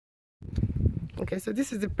Okay, so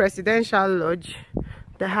this is the Presidential Lodge,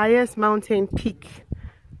 the highest mountain peak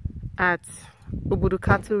at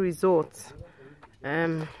Obudu Resort.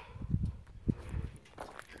 I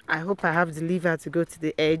hope I have the lever to go to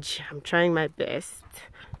the edge. I'm trying my best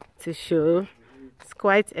to show. It's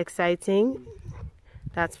quite exciting.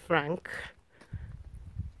 That's Frank.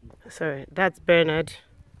 Sorry, that's Bernard.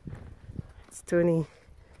 It's Tony.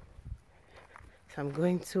 So I'm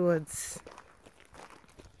going towards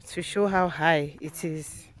to show how high it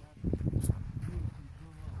is.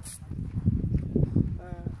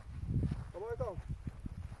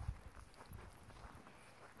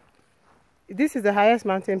 This is the highest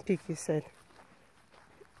mountain peak, you said.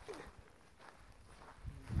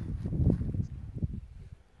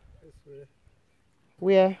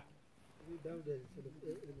 Where?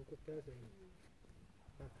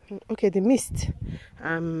 Okay, the mist.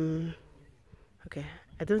 Okay,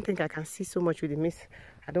 I don't think I can see so much with the mist.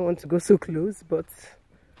 I don't want to go so close, but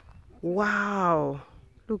wow,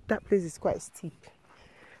 look, that place is quite steep.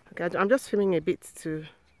 Okay, I'm just filming a bit to.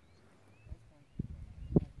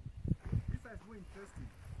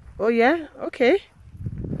 Oh yeah, okay.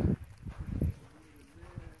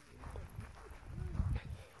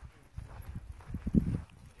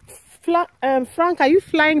 Frank, are you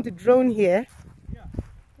flying the drone here? Yeah.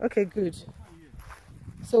 Okay, good.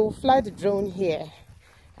 So we'll fly the drone here.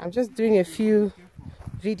 I'm just doing a few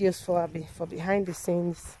videos for behind the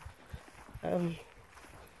scenes.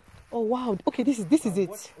 Oh wow. Okay, this is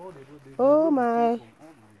it. Oh my.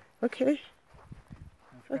 Okay.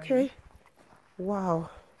 Okay. Wow.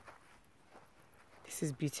 This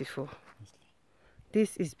is beautiful.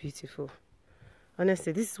 This is beautiful.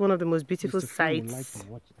 Honestly, this is one of the most beautiful sights.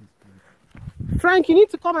 Frank, you need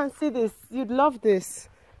to come and see this. You'd love this.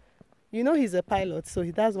 You know he's a pilot, so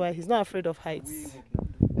that's why he's not afraid of heights.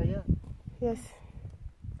 Yes.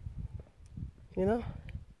 You know,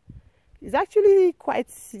 it's actually quite.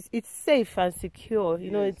 It's safe and secure.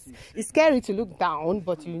 You know, it's scary to look down,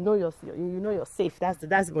 but you know you're safe. That's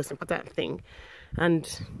the most important thing, and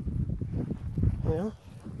you know.